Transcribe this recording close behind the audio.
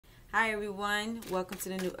Hi everyone, welcome to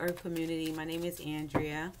the New Earth community. My name is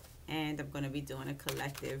Andrea and I'm going to be doing a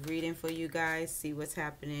collective reading for you guys, see what's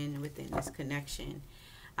happening within this connection.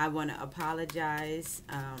 I want to apologize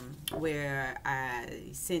where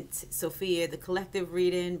I sent Sophia the collective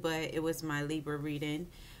reading, but it was my Libra reading.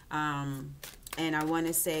 And I want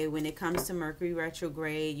to say, when it comes to Mercury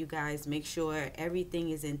retrograde, you guys make sure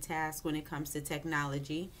everything is in task when it comes to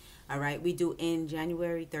technology. All right, we do end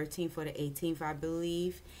January 13th or the 18th, I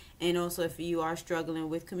believe. And also, if you are struggling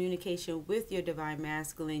with communication with your divine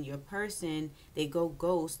masculine, your person, they go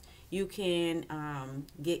ghost, you can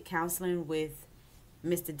get counseling with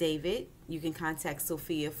Mr. David. You can contact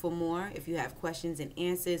Sophia for more. If you have questions and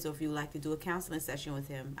answers, or if you would like to do a counseling session with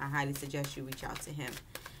him, I highly suggest you reach out to him.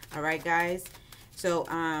 All right, guys. So,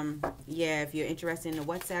 yeah, if you're interested in the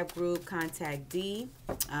WhatsApp group, Contact Dee.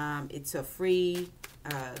 It's a free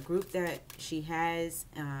group that she has.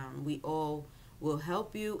 We all will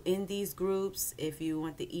help you in these groups. If you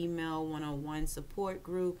want the email one-on-one support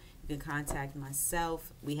group, you can contact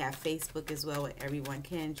myself. We have Facebook as well, where everyone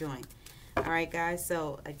can join. All right, guys.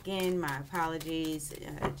 So, again, my apologies.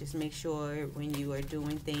 Just make sure when you are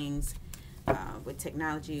doing things with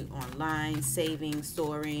technology online, saving,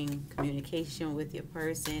 storing, communication with your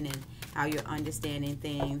person, and how you're understanding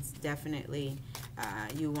things, definitely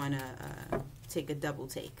you want to take a double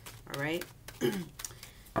take. All right.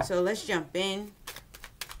 So let's jump in.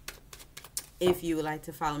 If you would like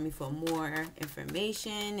to follow me for more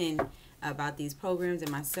information and about these programs and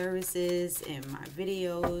my services and my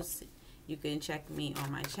videos, you can check me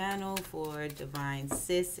on my channel for Divine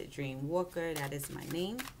Sis Dream Walker. That is my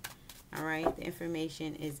name. All right, the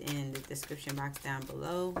information is in the description box down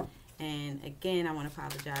below. And again, I want to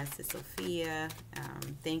apologize to Sophia.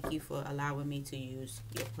 Thank you for allowing me to use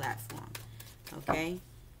your platform. Okay,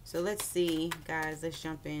 so let's see, guys. Let's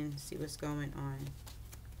jump in, see what's going on.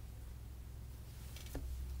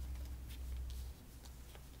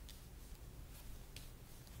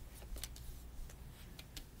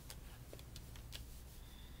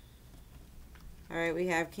 All right, we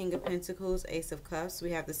have King of Pentacles, Ace of Cups.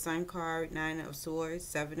 We have the Sun card, Nine of Swords,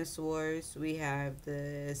 Seven of Swords. We have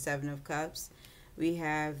the Seven of Cups. We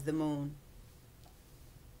have the Moon.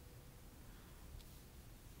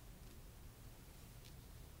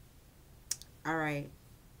 All right.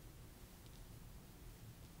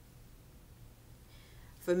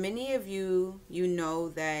 For many of you, you know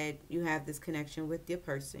that you have this connection with your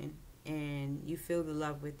person and you feel the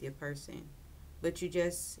love with your person, but you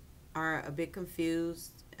just are a bit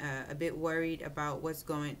confused, a bit worried about what's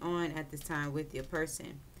going on at this time with your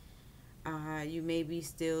person. You may be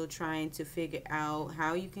still trying to figure out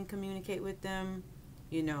how you can communicate with them,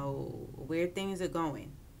 you know, where things are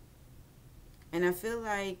going. And I feel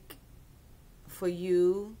like for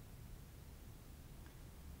you,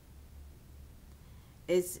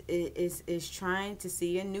 it's trying to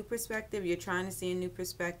see a new perspective. You're trying to see a new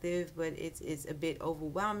perspective, but it's a bit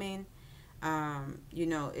overwhelming. You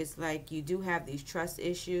know, it's like you do have these trust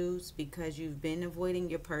issues because you've been avoiding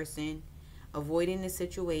your person, avoiding the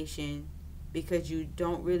situation, because you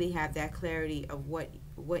don't really have that clarity of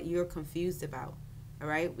what you're confused about. All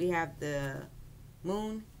right, we have the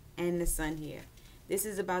Moon and the Sun here. This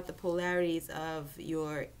is about the polarities of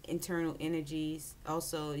your internal energies.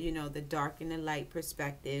 Also, you know, the dark and the light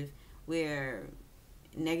perspective, where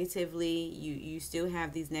negatively you still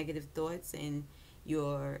have these negative thoughts and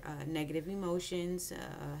your negative emotions,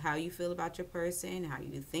 how you feel about your person, how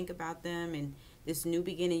you think about them, and this new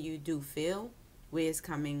beginning you do feel, where it's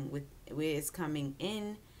coming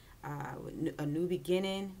in, a new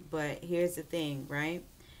beginning. But here's the thing, right?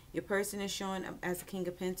 Your person is showing up as a King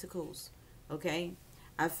of Pentacles. Okay,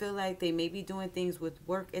 I feel like they may be doing things with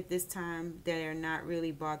work at this time that are not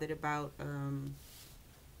really bothered about,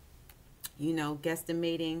 you know,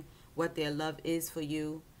 guesstimating what their love is for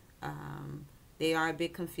you. They are a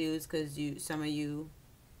bit confused because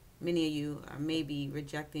many of you are maybe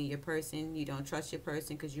rejecting your person. You don't trust your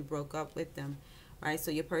person because you broke up with them, right?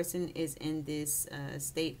 So your person is in this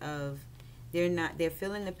state of they're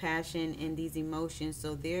feeling the passion and these emotions,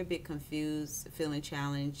 so they're a bit confused, feeling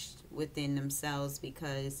challenged within themselves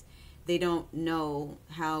because they don't know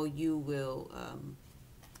how you will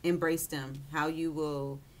embrace them, how you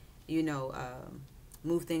will, you know,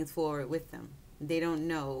 move things forward with them. They don't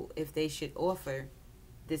know if they should offer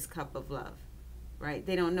this cup of love, right?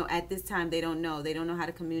 They don't know at this time. They don't know how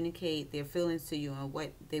to communicate their feelings to you and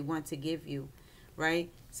what they want to give you, right?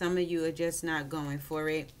 Some of you are just not going for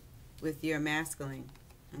it with your masculine,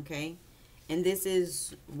 okay? And this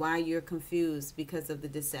is why you're confused, because of the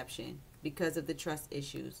deception, because of the trust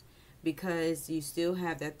issues. because you still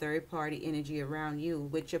have that third party energy around you,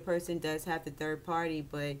 which your person does have the third party,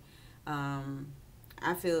 but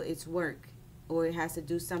I feel it's work, or it has to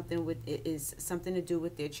do something with, it is something to do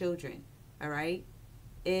with their children. All right.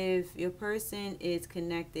 If your person is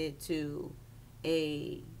connected to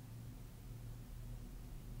a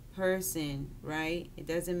person, right, it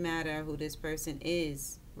doesn't matter who this person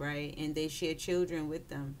is, right, and they share children with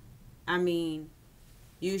them, I mean,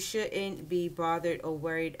 you shouldn't be bothered or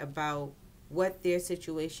worried about what their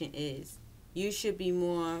situation is. You should be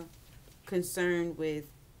more concerned with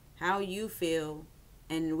how you feel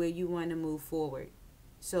and where you want to move forward.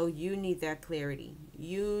 So you need that clarity.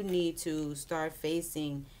 You need to start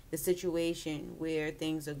facing the situation where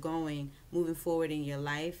things are going, moving forward in your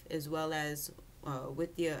life, as well as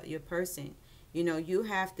with your person. You know, you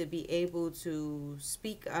have to be able to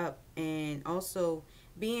speak up and also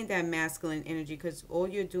be in that masculine energy, because all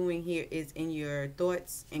you're doing here is in your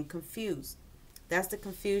thoughts and confused. That's the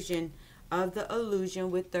confusion of the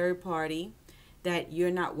illusion with third party, that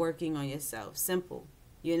you're not working on yourself. Simple.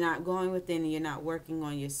 You're not going within and you're not working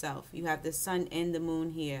on yourself. You have the sun and the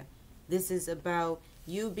moon here. This is about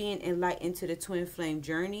you being enlightened to the twin flame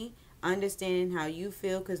journey, understanding how you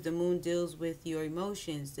feel, because the moon deals with your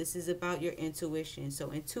emotions. This is about your intuition.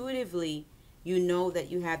 So intuitively, you know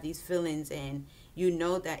that you have these feelings and you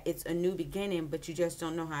know that it's a new beginning, but you just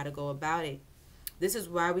don't know how to go about it. This is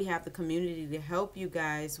why we have the community to help you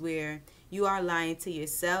guys, where you are lying to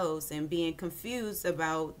yourselves and being confused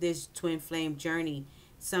about this twin flame journey.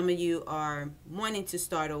 Some of you are wanting to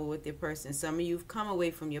start over with your person. Some of you have come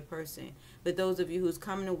away from your person. But those of you who's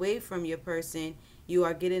coming away from your person, you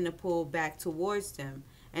are getting a pull back towards them.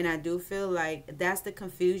 And I do feel like that's the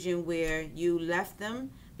confusion, where you left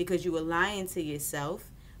them because you were lying to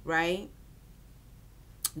yourself, right?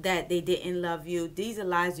 That they didn't love you. These are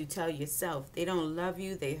lies you tell yourself. They don't love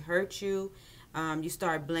you. They hurt you. You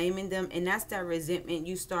start blaming them, and that's that resentment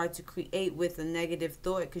you start to create with a negative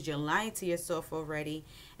thought, because you're lying to yourself already.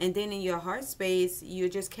 And then in your heart space, you're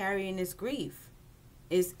just carrying this grief,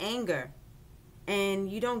 it's anger, and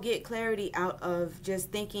you don't get clarity out of just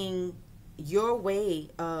thinking your way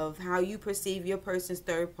of how you perceive your person's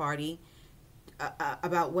third party,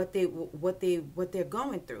 about what they're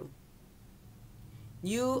going through.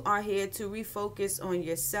 You are here to refocus on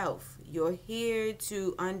yourself. You're here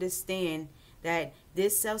to understand that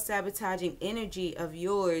this self-sabotaging energy of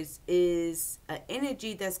yours is an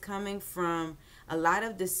energy that's coming from a lot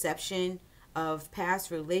of deception of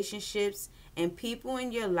past relationships and people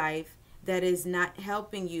in your life that is not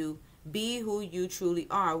helping you be who you truly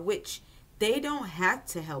are, which they don't have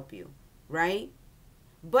to help you, right?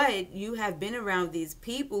 But you have been around these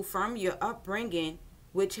people from your upbringing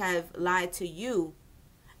which have lied to you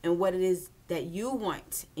and what it is that you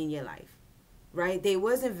want in your life, right? They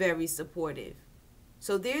wasn't very supportive.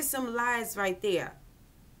 So there's some lies right there,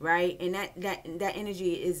 right? And that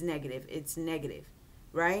energy is negative. It's negative,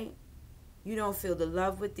 right? You don't feel the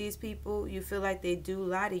love with these people. You feel like they do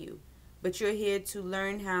lie to you. But you're here to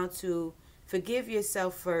learn how to forgive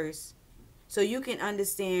yourself first, so you can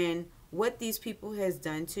understand what these people has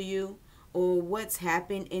done to you or what's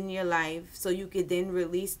happened in your life, so you could then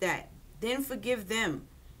release that. Then forgive them,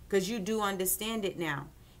 because you do understand it now.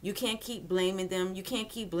 You can't keep blaming them. You can't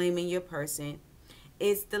keep blaming your person.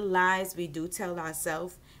 It's the lies we do tell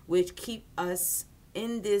ourselves which keep us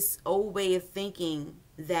in this old way of thinking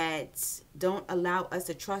that don't allow us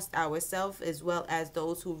to trust ourselves, as well as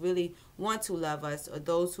those who really want to love us or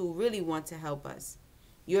those who really want to help us.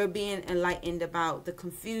 You're being enlightened about the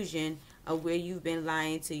confusion of where you've been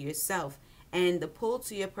lying to yourself. And the pull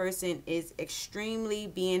to your person is extremely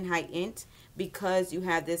being heightened, because you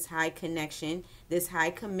have this high connection, this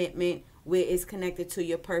high commitment, where it's connected to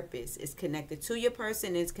your purpose. It's connected to your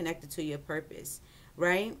person. It's connected to your purpose,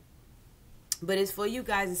 right? But it's for you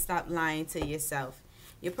guys to stop lying to yourself.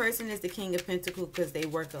 Your person is the King of Pentacles because they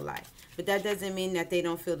work a lot. But that doesn't mean that they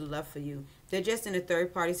don't feel the love for you. They're just in a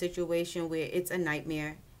third-party situation where it's a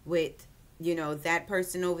nightmare with, you know, that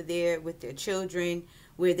person over there with their children,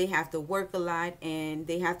 where they have to work a lot and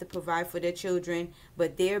they have to provide for their children,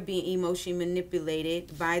 but they're being emotionally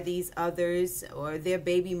manipulated by these others or their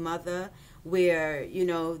baby mother, where, you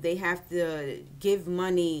know, they have to give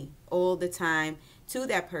money all the time to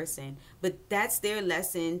that person. But that's their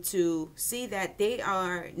lesson, to see that they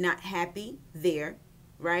are not happy there,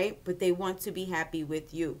 right? But they want to be happy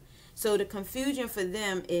with you. So the confusion for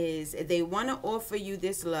them is they want to offer you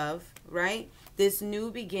this love, right? this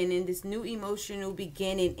new beginning, this new emotional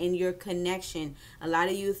beginning in your connection. A lot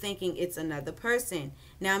of you thinking it's another person.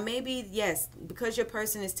 Now, maybe, yes, because your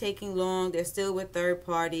person is taking long, they're still with third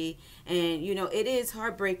party, and, you know, it is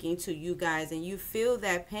heartbreaking to you guys, and you feel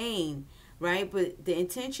that pain, right? But the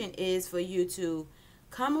intention is for you to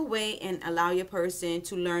come away and allow your person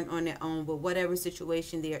to learn on their own with whatever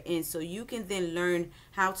situation they're in, so you can then learn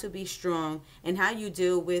how to be strong and how you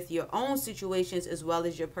deal with your own situations as well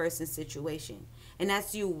as your person's situation. And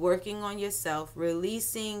that's you working on yourself,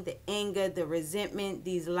 releasing the anger, the resentment,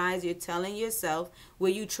 these lies you're telling yourself,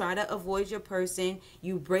 where you try to avoid your person,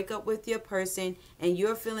 you break up with your person, and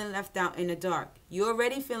you're feeling left out in the dark. You're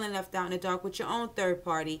already feeling left out in the dark with your own third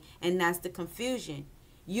party, and that's the confusion.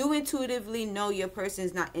 You intuitively know your person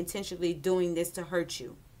is not intentionally doing this to hurt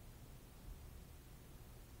you.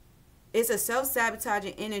 It's a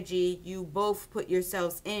self-sabotaging energy you both put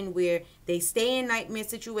yourselves in, where they stay in nightmare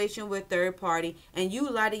situation with third party, and you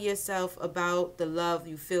lie to yourself about the love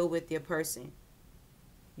you feel with your person.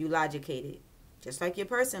 You logicate it, just like your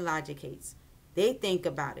person logicates. They think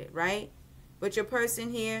about it, right? But your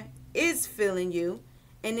person here is feeling you,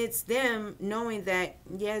 and it's them knowing that,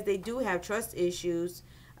 yes, they do have trust issues.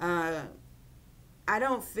 I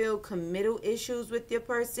don't feel committal issues with your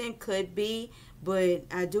person, could be, but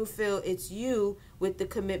I do feel it's you with the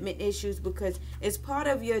commitment issues, because it's part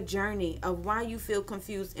of your journey of why you feel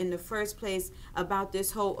confused in the first place about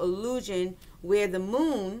this whole illusion, where the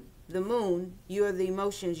moon, you're the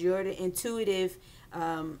emotions, you're the intuitive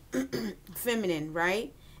feminine,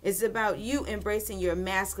 right? It's about you embracing your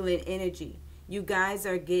masculine energy. You guys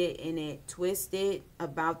are getting it twisted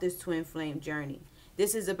about this twin flame journey.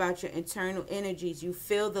 This is about your internal energies. You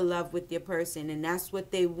feel the love with your person, and that's what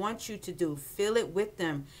they want you to do. Feel it with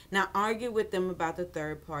them. Not argue with them about the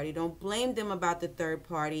third party. Don't blame them about the third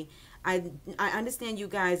party. I understand you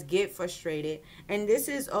guys get frustrated, and this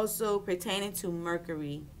is also pertaining to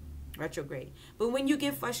Mercury retrograde. But when you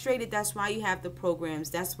get frustrated, that's why you have the programs.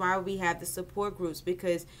 That's why we have the support groups,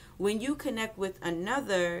 because when you connect with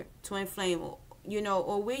another twin flame, you know,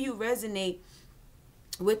 or where you resonate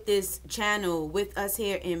with this channel, with us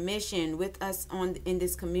here in Mission, with us in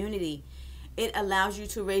this community, it allows you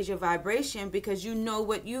to raise your vibration, because you know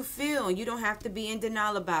what you feel. You don't have to be in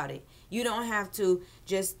denial about it. You don't have to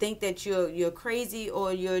just think that you're crazy,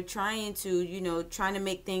 or you're trying to, you know, trying to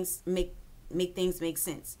make things make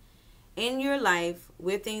sense. In your life,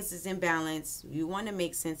 where things is in balance, you want to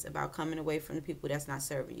make sense about coming away from the people that's not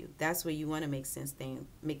serving you. That's where you want to make sense,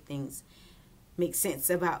 make things make sense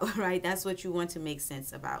about, right? That's what you want to make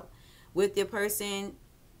sense about. With your person,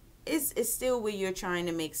 it's still where you're trying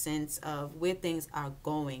to make sense of where things are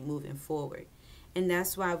going, moving forward. And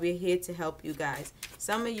that's why we're here to help you guys.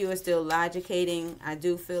 Some of you are still logicating. I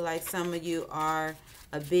do feel like some of you are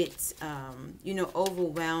a bit, you know,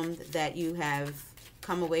 overwhelmed that you have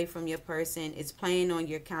come away from your person. It's playing on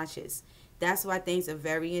your conscience. That's why things are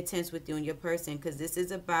very intense with you and your person, because this is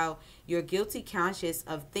about your guilty conscience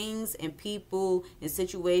of things and people and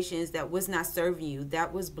situations that was not serving you,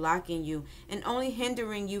 that was blocking you and only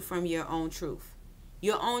hindering you from your own truth.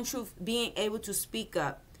 Your own truth, being able to speak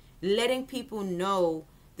up, letting people know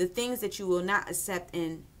the things that you will not accept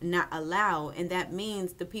and not allow, and that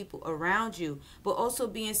means the people around you, but also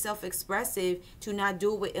being self-expressive, to not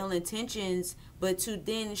do it with ill intentions, but to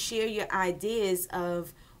then share your ideas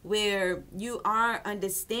of where you are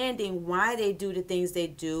understanding why they do the things they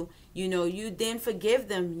do. You know, you then forgive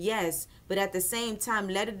them, yes, but at the same time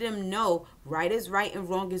letting them know right is right and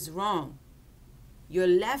wrong is wrong. Your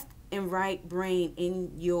left and right brain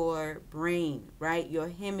in your brain, right, your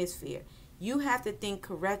hemisphere, you have to think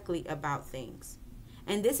correctly about things.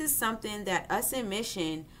 And this is something that us in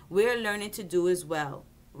Mission, we're learning to do as well,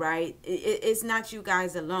 right? It's not you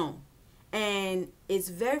guys alone. And it's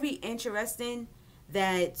very interesting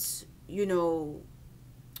that, you know,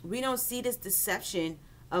 we don't see this deception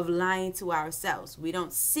of lying to ourselves. We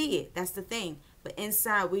don't see it. That's the thing. But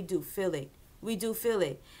inside, we do feel it. We do feel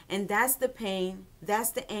it. And that's the pain.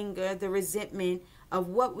 That's the anger, the resentment of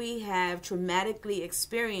what we have traumatically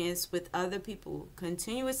experienced with other people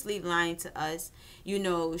continuously lying to us, you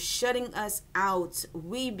know, shutting us out.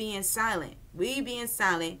 We being silent. We being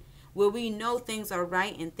silent where we know things are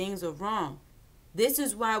right and things are wrong. This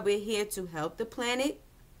is why we're here to help the planet,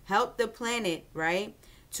 right?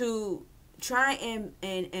 To try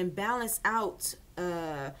and balance out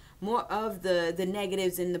more of the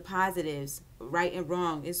negatives and the positives, right and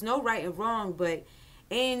wrong. It's no right and wrong, but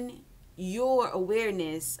in your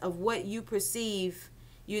awareness of what you perceive,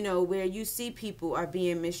 you know, where you see people are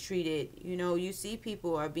being mistreated, you know, you see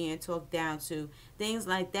people are being talked down to, things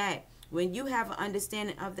like that. When you have an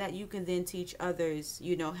understanding of that, you can then teach others,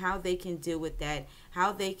 you know, how they can deal with that,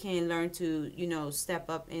 how they can learn to, you know, step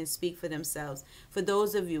up and speak for themselves. For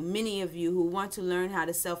those of you, many of you who want to learn how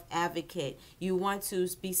to self-advocate, you want to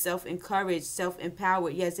be self-encouraged,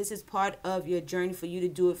 self-empowered. Yes, this is part of your journey for you to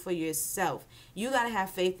do it for yourself. You got to have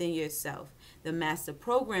faith in yourself. The master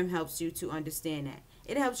program helps you to understand that.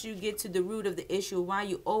 It helps you get to the root of the issue, why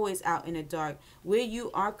you're always out in the dark, where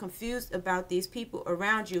you are confused about these people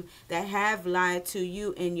around you that have lied to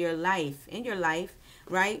you in your life,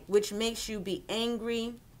 right? Which makes you be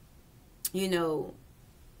angry. You know,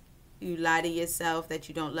 you lie to yourself that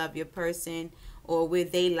you don't love your person, or where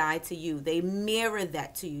they lie to you. They mirror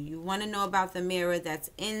that to you. You want to know about the mirror that's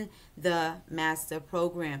in the master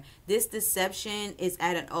program. This deception is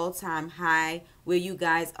at an all-time high where you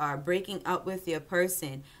guys are breaking up with your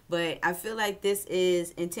person. But I feel like this is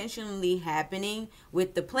intentionally happening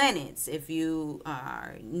with the planets. If you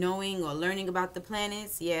are knowing or learning about the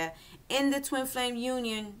planets, yeah. In the Twin Flame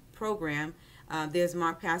Union program, there's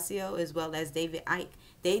Mark Passio as well as David Icke.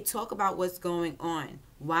 They talk about what's going on,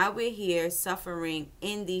 why we're here suffering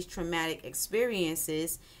in these traumatic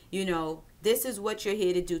experiences. You know, this is what you're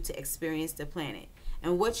here to do, to experience the planet.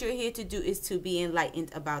 And what you're here to do is to be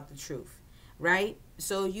enlightened about the truth, right?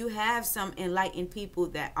 So you have some enlightened people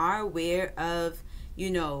that are aware of,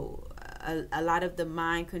 you know, a lot of the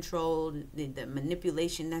mind control, the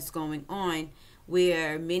manipulation that's going on,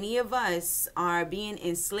 where many of us are being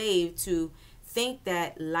enslaved to think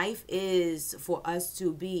that life is for us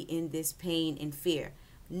to be in this pain and fear.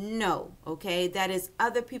 No, okay? That is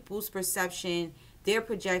other people's perception, their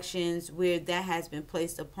projections, where that has been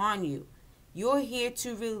placed upon you. You're here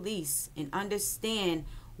to release and understand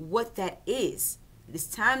what that is. It's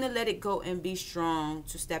time to let it go and be strong,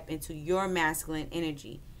 to step into your masculine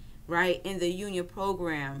energy, right? In the union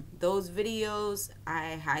program, those videos,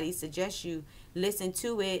 I highly suggest you listen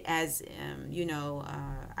to it. As you know,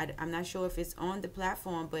 I'm not sure if it's on the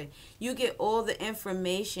platform, but you get all the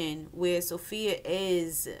information where Sophia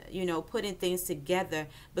is, you know, putting things together,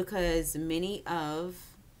 because many of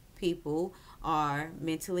people are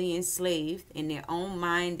mentally enslaved in their own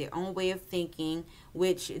mind, their own way of thinking,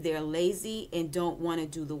 which they're lazy and don't want to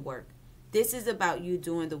do the work. This is about you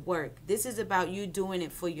doing the work. This is about you doing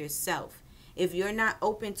it for yourself. If you're not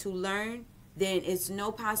open to learn, then it's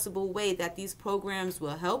no possible way that these programs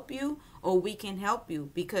will help you, or we can help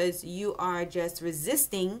you, because you are just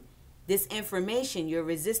resisting this information. You're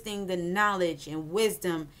resisting the knowledge and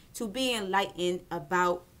wisdom to be enlightened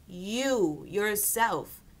about you,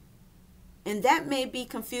 yourself. And that may be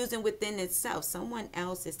confusing within itself. Someone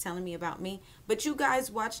else is telling me about me, but you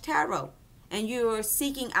guys watch tarot and you're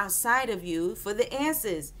seeking outside of you for the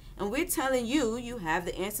answers. And we're telling you, you have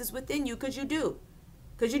the answers within you, because you do.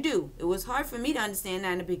 Because you do. It was hard for me to understand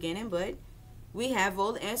that in the beginning, but we have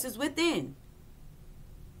all the answers within.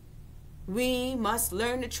 We must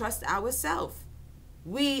learn to trust ourselves.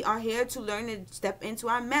 We are here to learn to step into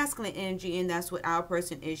our masculine energy, and that's what our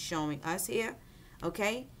person is showing us here,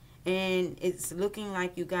 okay? And it's looking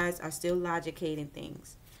like you guys are still logicating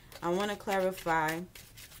things. I want to clarify,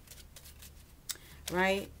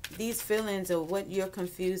 right, these feelings of what you're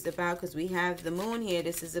confused about, because we have the moon here.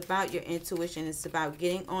 This is about your intuition. It's about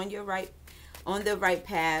getting on the right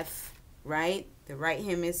path, right? The right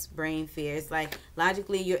hemisphere brain fear. It's like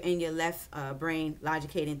logically you're in your left brain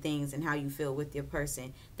logicating things and how you feel with your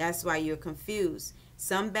person. That's why you're confused.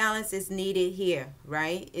 Some balance is needed here,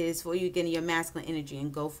 right? It is for you getting your masculine energy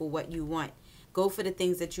and go for what you want. Go for the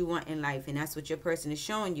things that you want in life, and that's what your person is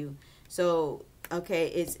showing you. So, okay,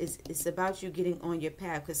 it's about you getting on your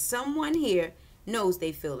path, because someone here knows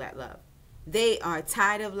they feel that love. They are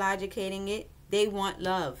tired of logicating it. They want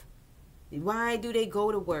love. Why do they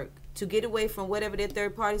go to work? To get away from whatever their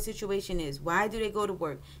third-party situation is. Why do they go to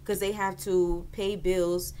work? Because they have to pay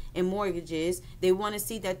bills and mortgages. They want to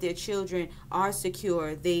see that their children are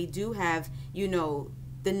secure. They do have, you know,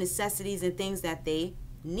 the necessities and things that they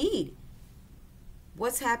need.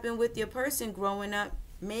 What's happened with your person growing up?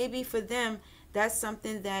 Maybe for them, that's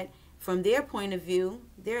something that, from their point of view,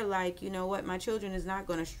 they're like, you know what, my children is not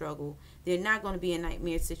going to struggle. They're not going to be in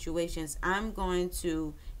nightmare situations. I'm going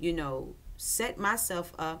to, you know, set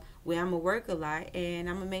myself up where I'm going to work a lot, and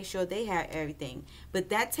I'm going to make sure they have everything. But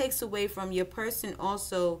that takes away from your person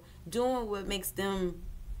also doing what makes them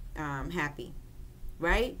happy,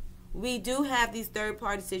 right? We do have these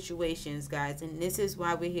third-party situations, guys, and this is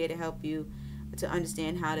why we're here to help you to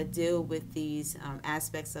understand how to deal with these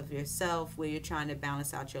aspects of yourself, where you're trying to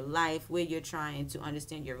balance out your life, where you're trying to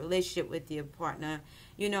understand your relationship with your partner.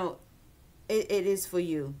 You know, it is for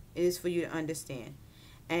you. It is for you to understand.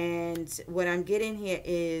 And what I'm getting here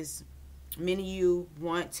is Many of you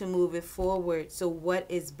want to move it forward. So what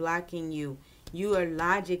is blocking you? You are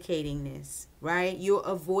logicating this, right? You're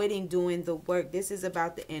avoiding doing the work. This is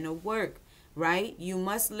about the inner work, right? You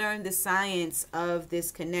must learn the science of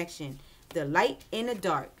this connection, the light and the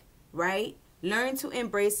dark, right? Learn to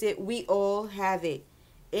embrace it. We all have it.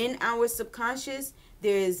 In our subconscious,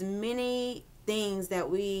 there's many things that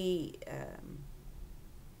we're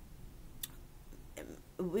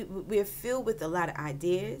filled with a lot of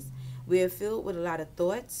ideas. We're filled with a lot of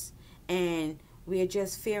thoughts, and we're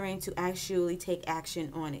just fearing to actually take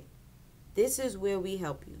action on it. This is where we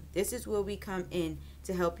help you. This is where we come in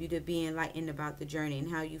to help you to be enlightened about the journey and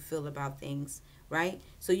how you feel about things, right?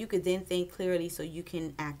 So you could then think clearly so you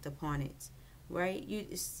can act upon it, right? You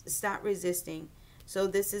stop resisting. So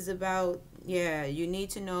this is about, you need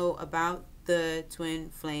to know about the twin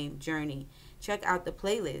flame journey. Check out the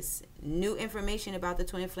playlist. New information about the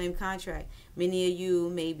twin flame contract. Many of you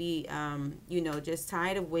may be, just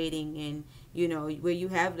tired of waiting and, where you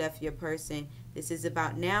have left your person. This is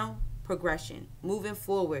about now progression, moving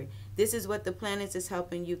forward. This is what the planets is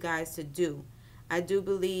helping you guys to do. I do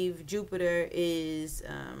believe Jupiter is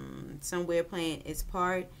somewhere playing its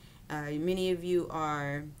part. Many of you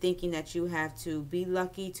are thinking that you have to be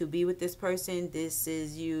lucky to be with this person. This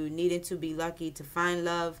is you needing to be lucky to find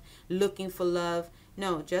love, looking for love.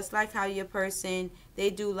 No, just like how your person, they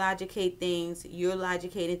do logicate things, you're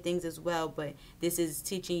logicating things as well, but this is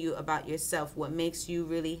teaching you about yourself, what makes you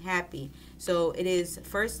really happy. So it is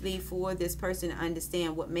firstly for this person to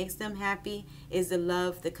understand what makes them happy is the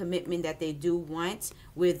love, the commitment that they do want,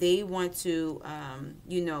 where they want to,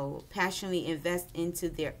 passionately invest into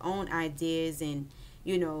their own ideas and,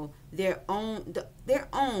 their own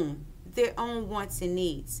wants and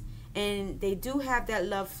needs. And they do have that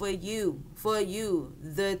love for you,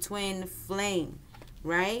 the twin flame,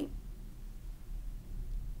 right?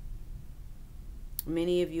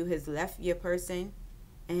 Many of you has left your person,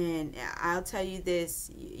 and I'll tell you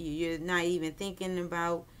this, you're not even thinking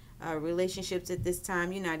about relationships at this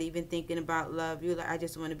time. You're not even thinking about love. You're like, I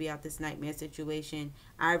just want to be out this nightmare situation.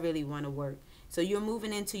 I really want to work. So you're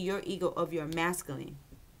moving into your ego of your masculine,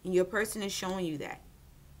 and your person is showing you that.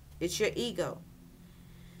 It's your ego.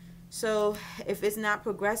 So if it's not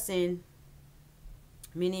progressing,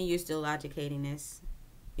 meaning you're still logicating this,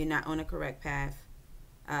 you're not on a correct path.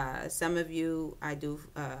 Some of you, I do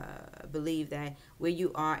believe that where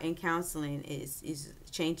you are in counseling is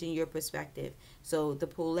changing your perspective. So the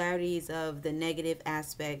polarities of the negative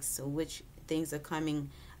aspects, which things are coming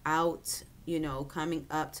out, coming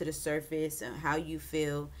up to the surface, how you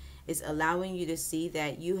feel, is allowing you to see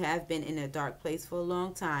that you have been in a dark place for a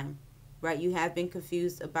long time. Right, you have been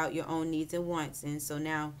confused about your own needs and wants, and so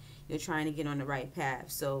now you're trying to get on the right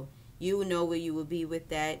path. So you will know where you will be with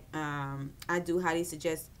that. I do highly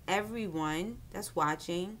suggest everyone that's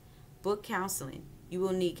watching book counseling. You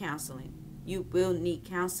will need counseling. You will need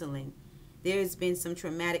counseling. There's been some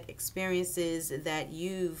traumatic experiences that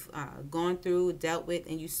you've gone through, dealt with,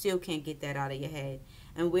 and you still can't get that out of your head.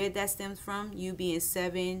 And where that stems from, you being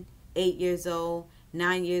 7, 8 years old,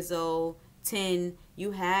 9 years old, 10,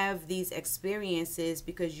 you have these experiences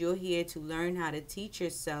because you're here to learn how to teach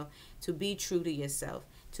yourself to be true to yourself,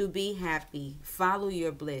 to be happy, follow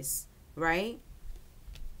your bliss, right?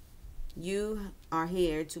 You are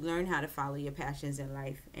here to learn how to follow your passions in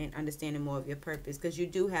life and understanding more of your purpose, because you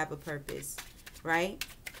do have a purpose, right?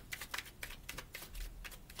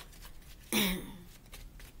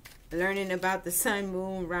 Learning about the sun,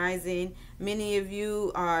 moon, rising. Many of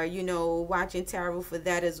you are, watching tarot for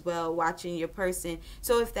that as well, watching your person.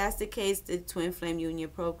 So if that's the case, the Twin Flame Union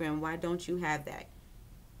program, why don't you have that,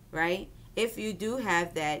 right? If you do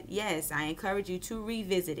have that, yes, I encourage you to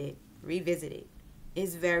revisit it. Revisit it.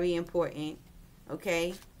 It's very important,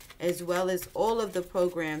 okay? As well as all of the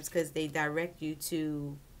programs, because they direct you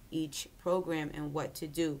to each program and what to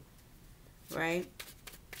do, right?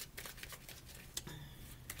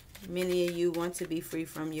 Many of you want to be free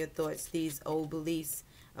from your thoughts, these old beliefs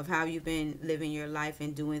of how you've been living your life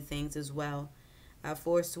and doing things as well.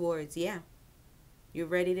 4 Swords, yeah. You're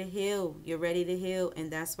ready to heal. You're ready to heal,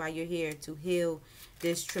 and that's why you're here, to heal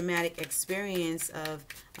this traumatic experience of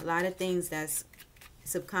a lot of things that's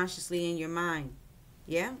subconsciously in your mind.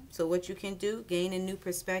 Yeah? So what you can do, gain a new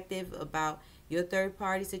perspective about your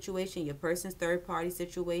third-party situation, your person's third-party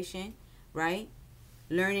situation, right?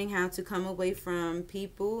 Learning how to come away from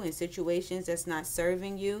people and situations that's not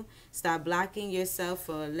serving you. Stop blocking yourself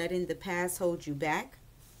for letting the past hold you back,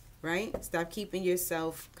 right? Stop keeping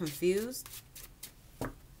yourself confused.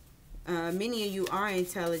 Many of you are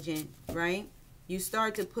intelligent, right? You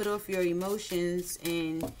start to put off your emotions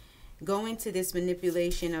and go into this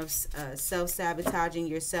manipulation of self-sabotaging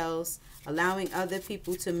yourselves, allowing other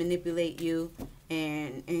people to manipulate you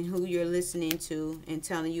and who you're listening to and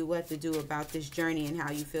telling you what to do about this journey and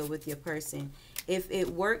how you feel with your person. If it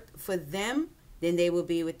worked for them, then they will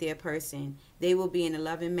be with their person. They will be in a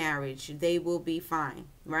loving marriage. They will be fine,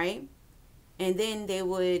 right? And then they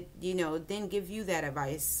would, you know, then give you that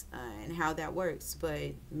advice and how that works.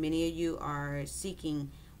 But many of you are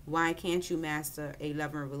seeking, why can't you master a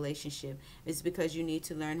loving relationship? It's because you need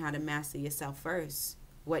to learn how to master yourself first,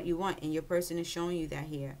 what you want. And your person is showing you that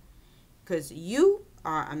here. Because you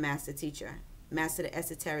are a master teacher. Master the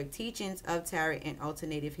esoteric teachings of tarot and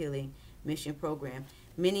alternative healing mission program.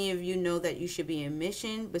 Many of you know that you should be in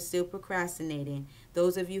mission, but still procrastinating.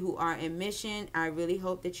 Those of you who are in mission, I really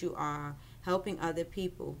hope that you are helping other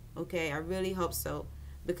people. Okay, I really hope so.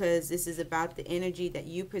 Because this is about the energy that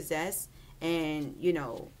you possess and, you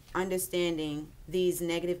know, understanding these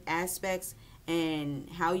negative aspects and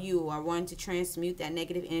how you are wanting to transmute that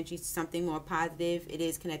negative energy to something more positive. It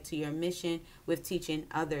is connected to your mission with teaching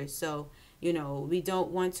others. So, you know, we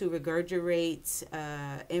don't want to regurgitate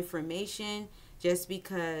information just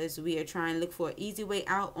because we are trying to look for an easy way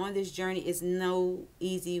out. On this journey is no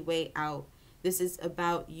easy way out. This is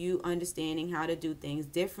about you understanding how to do things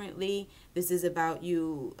differently. This is about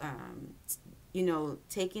you, you know,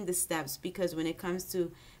 taking the steps, because when it comes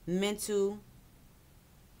to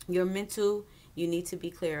your mental, you need to be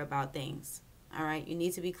clear about things. All right, you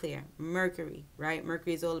need to be clear. Mercury, right?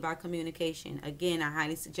 Mercury is all about communication. Again, I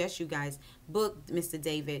highly suggest you guys book Mr.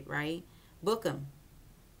 David, right? Book him.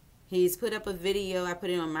 He's put up a video. I put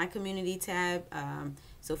it on my community tab.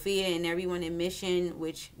 Sophia and everyone in mission,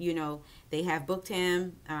 which, you know, they have booked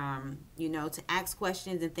him, you know, to ask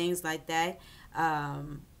questions and things like that.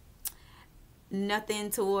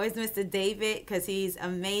 Nothing towards Mr. David, because he's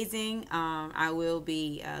amazing. I will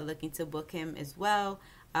be looking to book him as well.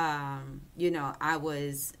 You know, I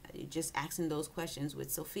was just asking those questions with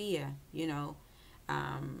Sophia, you know.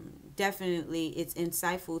 Definitely it's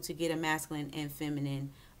insightful to get a masculine and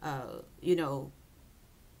feminine you know,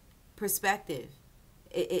 perspective.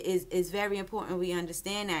 It's very important we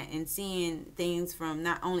understand that, and seeing things from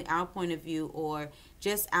not only our point of view or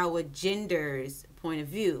just our gender's point of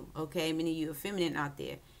view. Okay, many of you are feminine out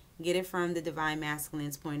there. Get it from the divine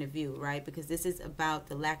masculine's point of view, right? Because this is about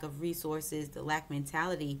the lack of resources, the lack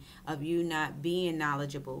mentality of you not being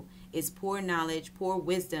knowledgeable. It's poor knowledge, poor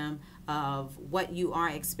wisdom of what you are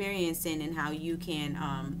experiencing and how you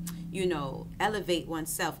can, you know, elevate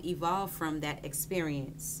oneself, evolve from that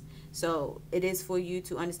experience. So it is for you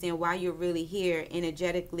to understand why you're really here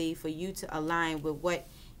energetically, for you to align with what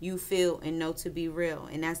you feel and know to be real.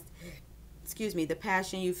 And that's, excuse me, the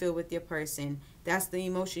passion you feel with your person. That's the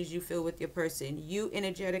emotions you feel with your person. You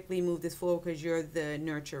energetically move this forward because you're the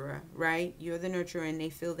nurturer, right? You're the nurturer, and they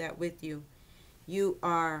feel that with you. You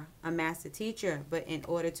are a master teacher, but in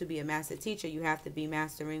order to be a master teacher, you have to be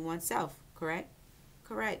mastering oneself, correct?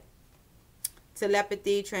 Correct.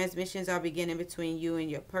 Telepathy transmissions are beginning between you and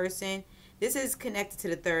your person. This is connected to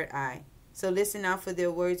the third eye. So listen out for their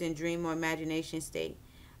words in dream or imagination state.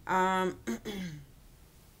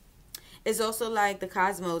 It's also like the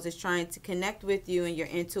cosmos is trying to connect with you and your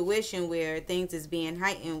intuition, where things is being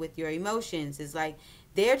heightened with your emotions. It's like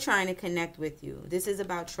they're trying to connect with you. This is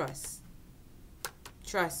about trust.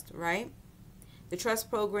 Trust, right? The trust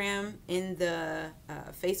program in the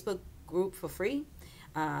Facebook group for free.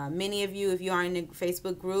 Many of you, if you are in the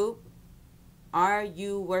Facebook group, are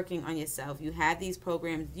you working on yourself? You have these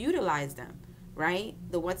programs, utilize them, right?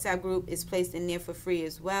 The WhatsApp group is placed in there for free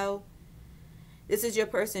as well. This is your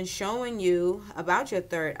person showing you about your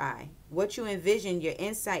third eye, what you envision, your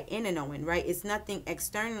insight, inner knowing, right? It's nothing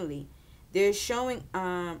externally. They're showing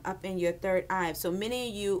up in your third eye. So many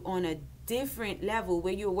of you on a different level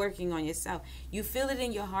where you're working on yourself. You feel it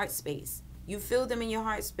in your heart space. You feel them in your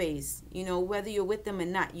heart space. You know, whether you're with them or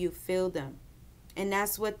not, you feel them. And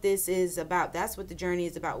that's what this is about. That's what the journey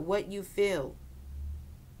is about, what you feel.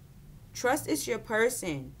 Trust is your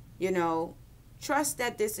person, you know. Trust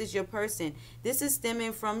that this is your person. This is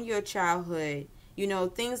stemming from your childhood. You know,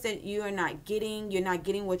 things that you are not getting. You're not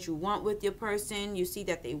getting what you want with your person. You see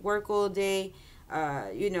that they work all day.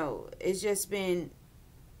 You know, it's just been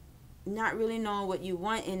not really knowing what you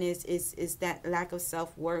want. And it's that lack of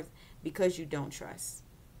self-worth because you don't trust.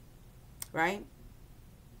 Right?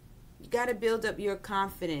 You got to build up your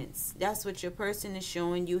confidence. That's what your person is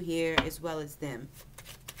showing you here, as well as them.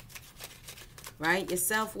 Right? Your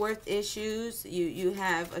self-worth issues, you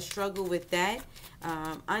have a struggle with that.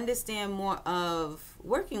 Understand more of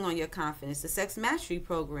working on your confidence, the sex mastery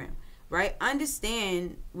program, right?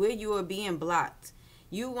 Understand where you are being blocked.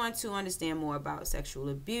 You want to understand more about sexual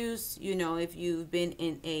abuse. You know, if you've been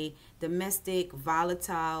in a domestic,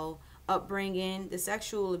 volatile upbringing, the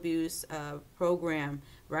sexual abuse program,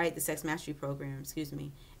 right? The sex mastery program, excuse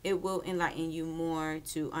me. It will enlighten you more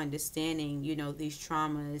to understanding, you know, these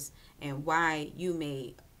traumas and why you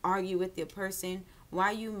may argue with your person,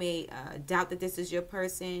 why you may doubt that this is your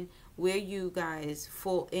person, where you guys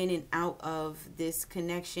fall in and out of this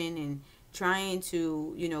connection and trying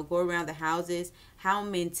to, you know, go around the houses, how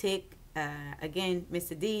men tick, again,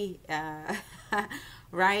 Mr. D,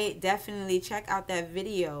 right? Definitely check out that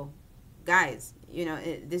video. Guys, you know,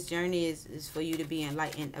 this journey is for you to be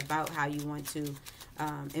enlightened about how you want to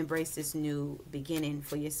embrace this new beginning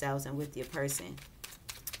for yourselves and with your person.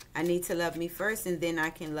 I need to love me first and then I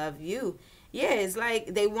can love you. Yeah, it's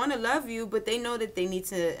like they want to love you, but they know that they need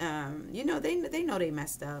to, you know, they know they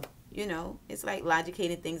messed up. You know, it's like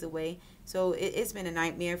logicating things away. So it's been a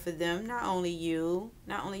nightmare for them. Not only you,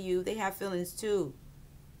 they have feelings too.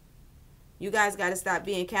 You guys got to stop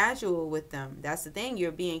being casual with them. That's the thing.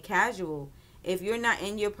 You're being casual. If you're not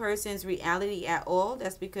in your person's reality at all,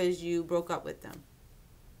 that's because you broke up with them,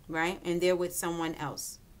 right? And they're with someone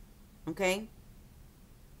else, okay?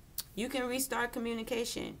 You can restart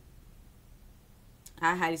communication.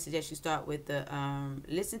 I highly suggest you start with the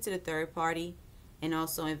listen to the third party and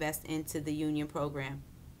also invest into the union program,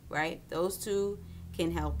 right? Those two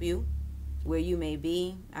can help you where you may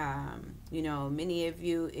be. You know, many of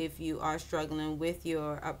you, if you are struggling with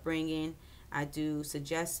your upbringing, I do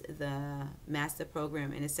suggest the master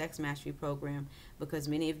program and the sex mastery program, because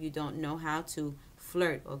many of you don't know how to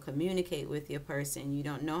flirt or communicate with your person. You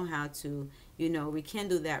don't know how to, you know,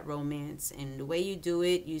 rekindle that romance. And the way you do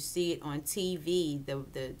it, you see it on TV,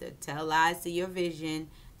 the tell lies to your vision,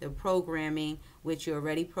 the programming, which you're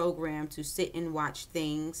already programmed to sit and watch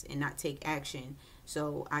things and not take action.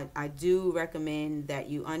 So I do recommend that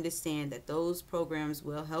you understand that those programs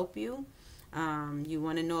will help you. You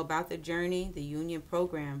want to know about the journey, the union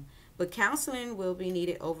program, but counseling will be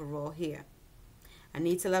needed overall here. I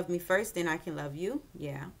need to love me first, then I can love you.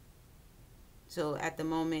 Yeah. So at the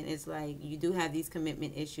moment, it's like you do have these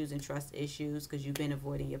commitment issues and trust issues because you've been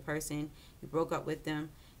avoiding your person. You broke up with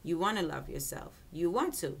them. You want to love yourself. You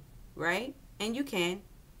want to, right? And you can.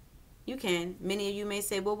 You can. Many of you may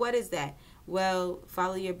say, well, what is that? Well,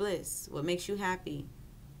 follow your bliss. What makes you happy,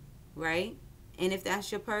 right? And if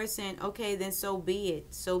that's your person, okay, then so be it.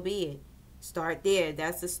 So be it. Start there.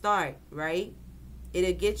 That's the start, right?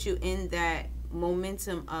 It'll get you in that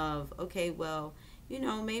momentum of, okay, well, you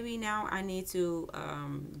know, maybe now I need to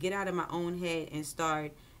get out of my own head and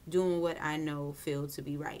start doing what I know feel to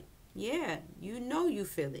be right. Yeah, you know you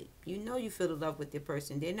feel it. You know you feel the love with your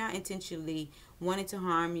person. They're not intentionally wanting to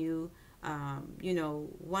harm you, you know,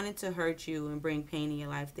 wanting to hurt you and bring pain in your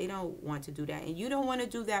life. They don't want to do that. And you don't want to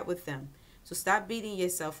do that with them. So stop beating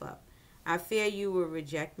yourself up. I fear you will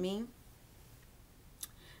reject me.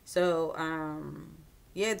 So,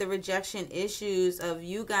 yeah, the rejection issues of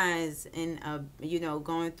you guys and, you know,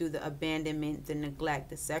 going through the abandonment, the neglect,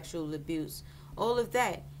 the sexual abuse, all of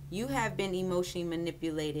that. You have been emotionally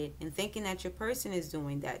manipulated and thinking that your person is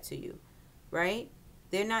doing that to you, right?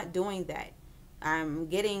 They're not doing that. I'm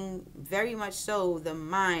getting very much so the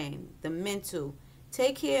mind, the mental.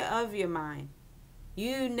 Take care of your mind.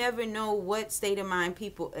 You never know what state of mind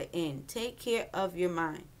people are in. Take care of your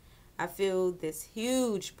mind. I feel this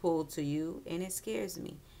huge pull to you, and it scares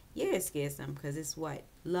me. Yeah, it scares them because it's what?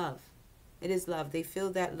 Love. It is love. They feel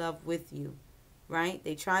that love with you, right?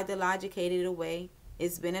 They tried to logicate it away.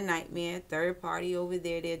 It's been a nightmare. Third party over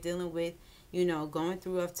there, they're dealing with, you know, going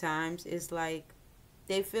through rough times. It's like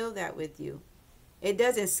they feel that with you. It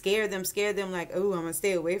doesn't scare them like, oh, I'm going to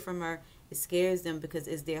stay away from her. It scares them because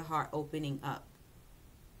it's their heart opening up.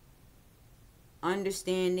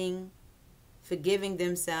 Understanding, forgiving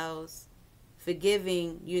themselves,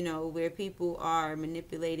 forgiving, you know, where people are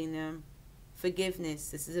manipulating them. Forgiveness.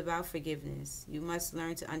 This is about forgiveness. You must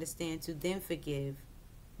learn to understand to then forgive.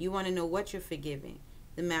 You want to know what you're forgiving.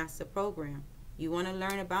 The master program. You want to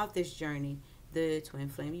learn about this journey. The twin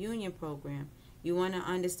flame union program. You want to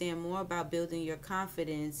understand more about building your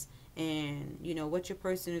confidence and, you know, what your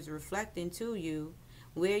person is reflecting to you,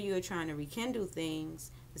 where you're trying to rekindle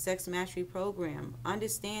things. The sex mastery program.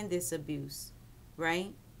 Understand this abuse,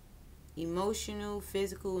 right? Emotional,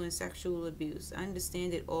 physical, and sexual abuse.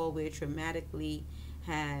 Understand it all where traumatically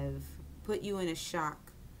have put you in a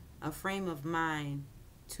shock, a frame of mind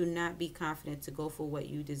to not be confident to go for what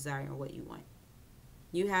you desire and what you want.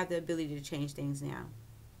 You have the ability to change things now.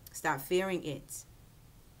 Stop fearing it,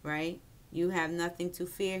 right? You have nothing to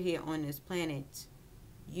fear here on this planet.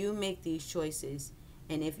 You make these choices.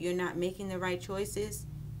 And if you're not making the right choices,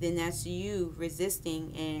 then that's you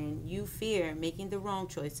resisting, and you fear making the wrong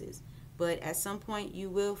choices. But at some point you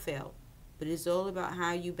will fail. But it's all about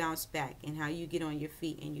how you bounce back and how you get on your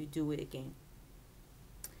feet and you do it again.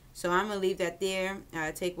 So I'm going to leave that there.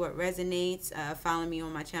 Take what resonates. Follow me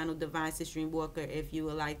on my channel, Divine Sis Dream Walker, if you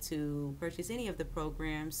would like to purchase any of the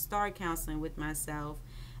programs, start counseling with myself,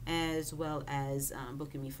 as well as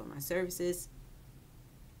booking me for my services.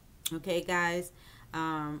 Okay, guys.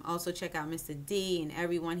 Also check out Mr. D and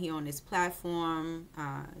everyone here on this platform.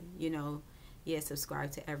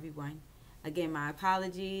 Subscribe to everyone. Again, my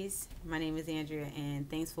apologies. My name is Andrea, and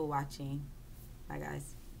thanks for watching. Bye,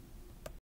 guys.